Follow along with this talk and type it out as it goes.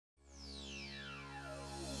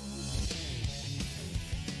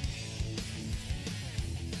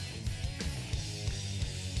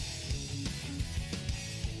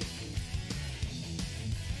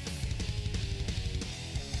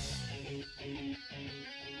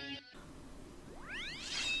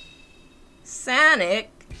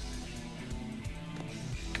Sonic.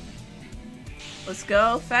 Let's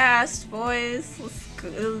go fast, boys. Let's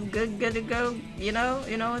go, good to go. You know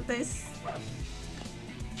what they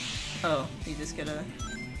Oh, you just get a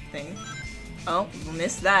thing. Oh,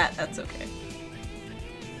 missed that. That's okay.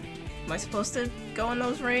 Am I supposed to go in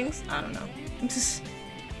those rings? I don't know.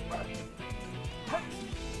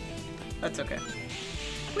 That's okay.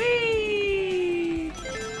 Whee!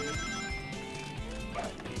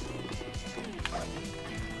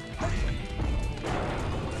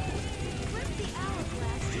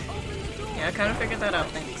 Yeah, I kind of figured that out,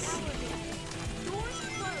 thanks.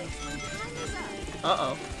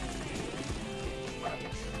 Uh-oh.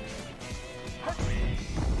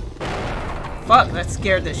 Fuck, that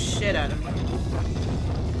scared the shit out of me.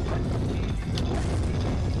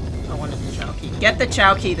 I wanted the Chao Key. Get the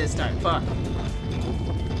Chao Key this time, fuck.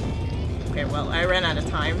 Okay, well, I ran out of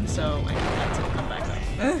time, so I had to come back up.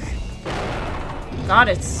 Ugh. God,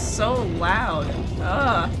 it's so loud.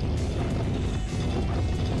 Ugh.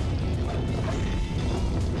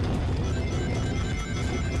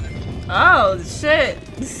 Oh, shit.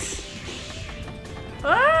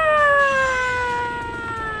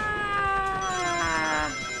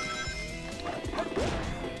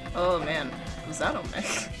 Oh, man. Was that on me?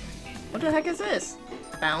 What the heck is this?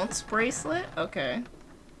 Bounce bracelet? Okay.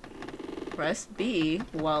 Press B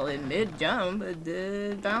while in mid-jump.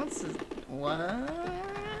 It bounces. What?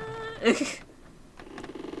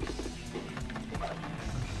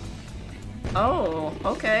 Oh,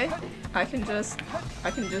 okay. I can just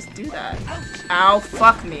do that. Ow,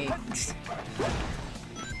 fuck me.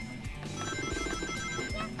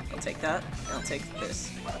 I'll take that. I'll take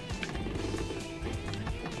this.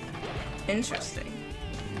 Interesting.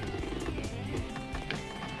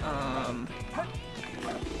 I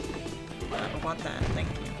don't want that, thank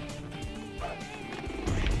you.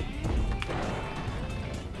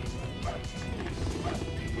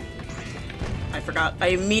 I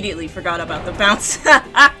immediately forgot about the bounce.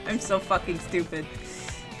 I'm so fucking stupid.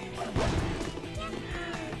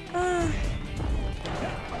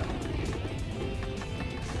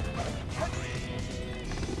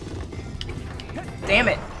 Damn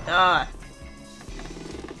it.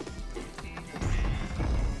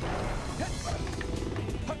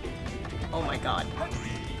 Oh my god.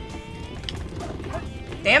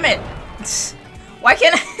 Damn it! Why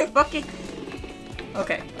can't I fucking...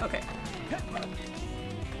 Okay, okay.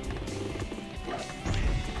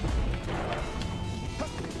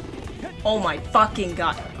 Oh my fucking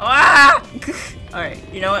god. Ah! Alright,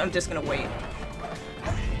 you know what? I'm just gonna wait.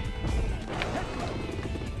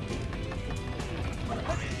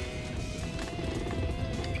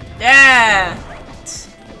 Yeah! This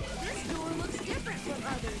door looks different from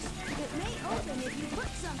others. It may open if you put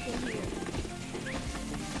something here.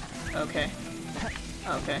 Okay.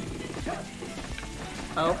 Okay.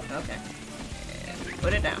 Oh, okay. And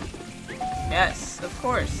put it down. Yes, of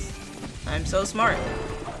course. I'm so smart.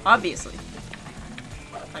 Obviously.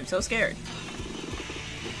 I'm so scared.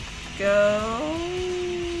 Go.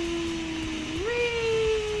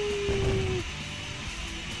 Whee!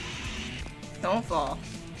 Don't fall.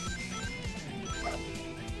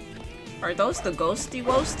 Are those the ghosty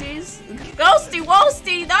wosties? Ghosty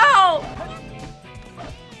wosty, no!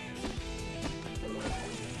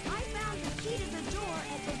 I found the key to the door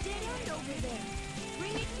at the dead end over there.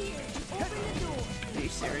 Bring it here to open the door. Are you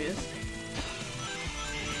serious?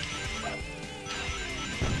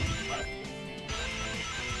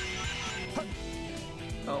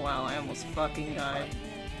 Oh wow, I almost fucking died.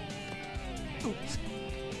 Oops.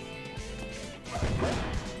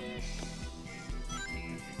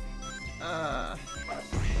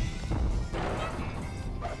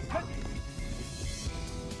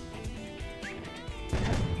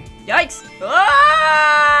 Yikes! Ah!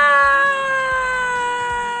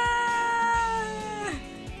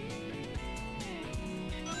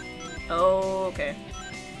 Oh, okay.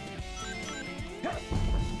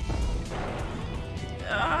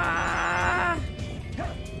 Ah!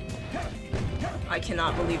 I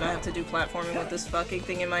cannot believe I have to do platforming with this fucking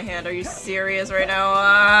thing in my hand. Are you serious right now?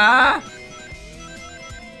 Ah!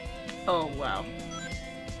 Oh, wow.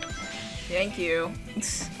 Thank you.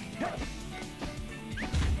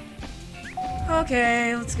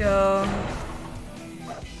 Okay, let's go.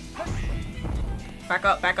 Back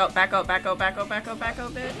up, back up, back up, back up, back up, back up, back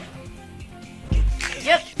up, bitch.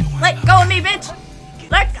 Yep, let go of me, bitch!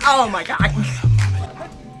 Oh my god.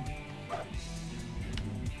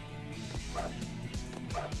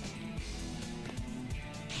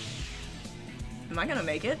 Am I gonna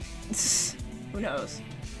make it? Who knows?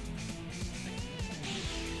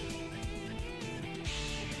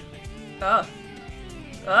 Oh.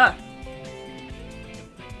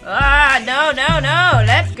 Ah, no, no, no!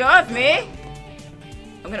 Let go of me!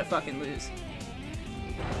 I'm gonna fucking lose.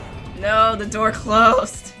 No, the door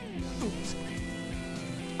closed.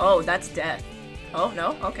 Oh, that's death. Oh,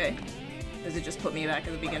 no? Okay. Does it just put me back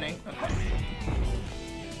at the beginning? Okay.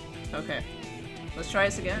 Okay. Let's try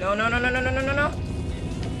this again. No, no, no, no, no, no, no, no, no!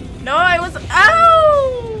 No, I was-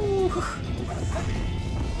 Ow!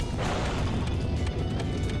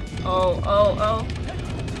 Oh, oh, oh.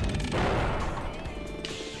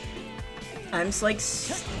 I'm just like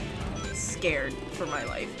scared for my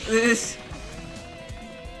life. Ugh.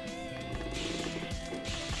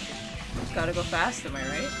 Gotta go fast, am I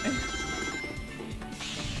right?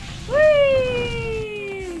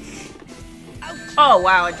 Whee! Oh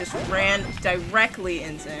wow, I just ran directly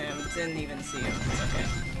into him. Didn't even see him. It's okay.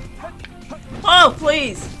 Oh,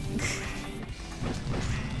 please!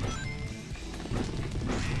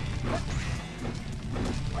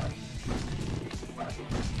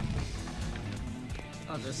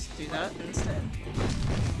 I'll just do that instead.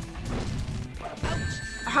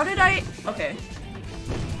 How did I? Okay.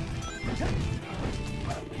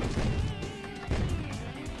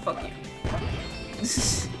 Fuck you.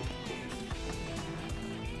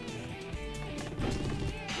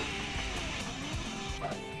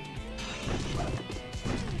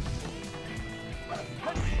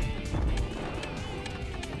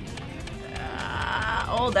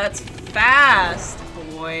 Oh, that's fast,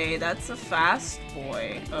 boy. That's a fast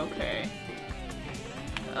boy. Okay.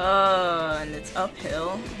 And it's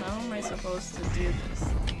uphill. How am I supposed to do this?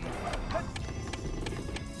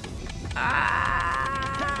 Ah!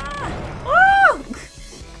 Woo!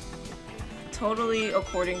 Totally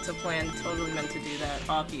according to plan. Totally meant to do that.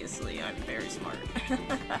 Obviously, I'm very smart.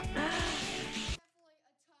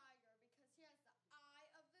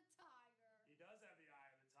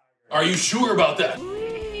 Are you sure about that?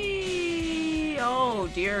 Whee! Oh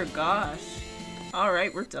dear gosh.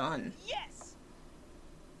 Alright, we're done. Yes!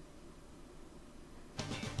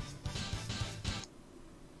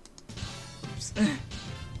 Oops.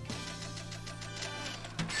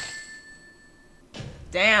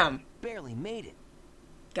 Damn. Barely made it.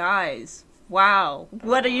 Guys. Wow.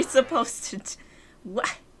 What are you supposed to do?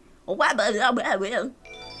 What? Whatever.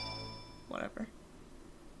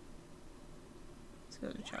 Let's go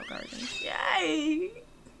to Chow Garden. Yay!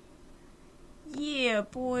 Yeah,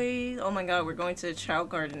 boy. Oh my god, we're going to Chow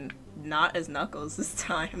Garden. Not as Knuckles this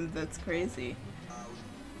time. That's crazy.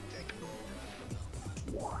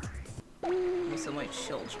 These are my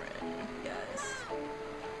children, guys.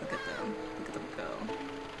 Look at them. Look at them go.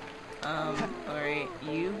 Alright,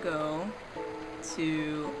 you go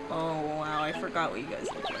to... Oh, wow, I forgot what you guys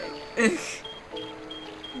look like.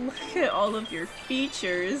 Look at all of your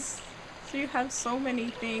features. So you have so many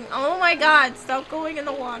things. Oh my god, stop going in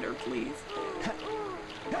the water, please.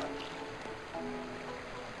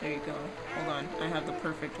 There you go. Hold on, I have the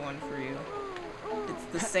perfect one for you. It's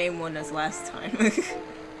the same one as last time.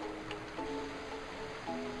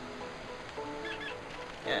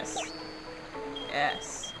 Yes.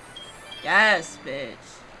 Yes. Yes,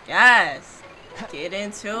 bitch. Yes. Get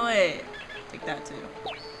into it. Take that too.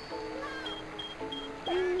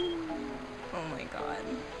 Oh my god.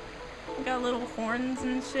 You got little horns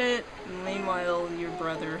and shit. Meanwhile, your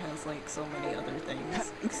brother has like so many other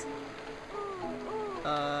things.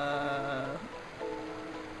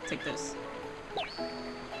 Take this.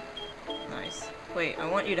 Nice. Wait, I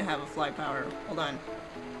want you to have a fly power. Hold on.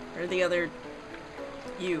 Where are the other...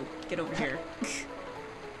 You, get over here.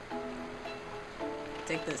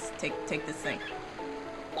 Take this. Take this thing.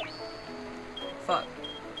 Fuck.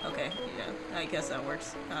 Okay, yeah. I guess that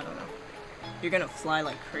works. I don't know. You're gonna fly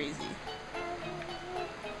like crazy.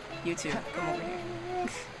 You too. Come over here.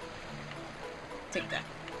 Take that.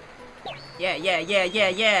 Yeah.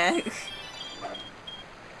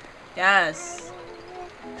 Yes.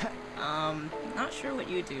 Not sure what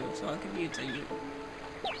you do, so I'll give you to you.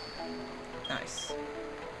 Nice.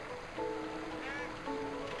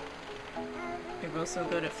 You're both so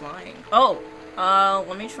good at flying. Oh!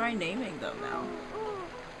 Let me try naming them now.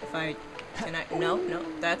 If I... Can I... No,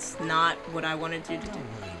 that's not what I wanted you to do.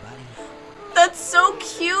 Don't worry, buddy. That's so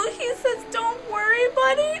cute! He says, don't worry,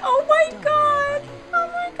 buddy! Oh my god! Oh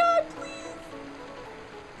my god, please!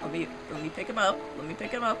 Let me pick him up. Let me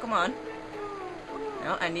pick him up, come on.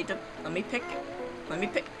 No, I need to... Let me pick him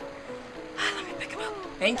up.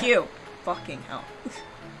 Thank you! Fucking hell.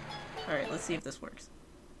 Alright, let's see if this works.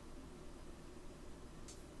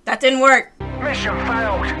 That didn't work! Mission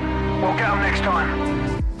failed. We'll get them next time.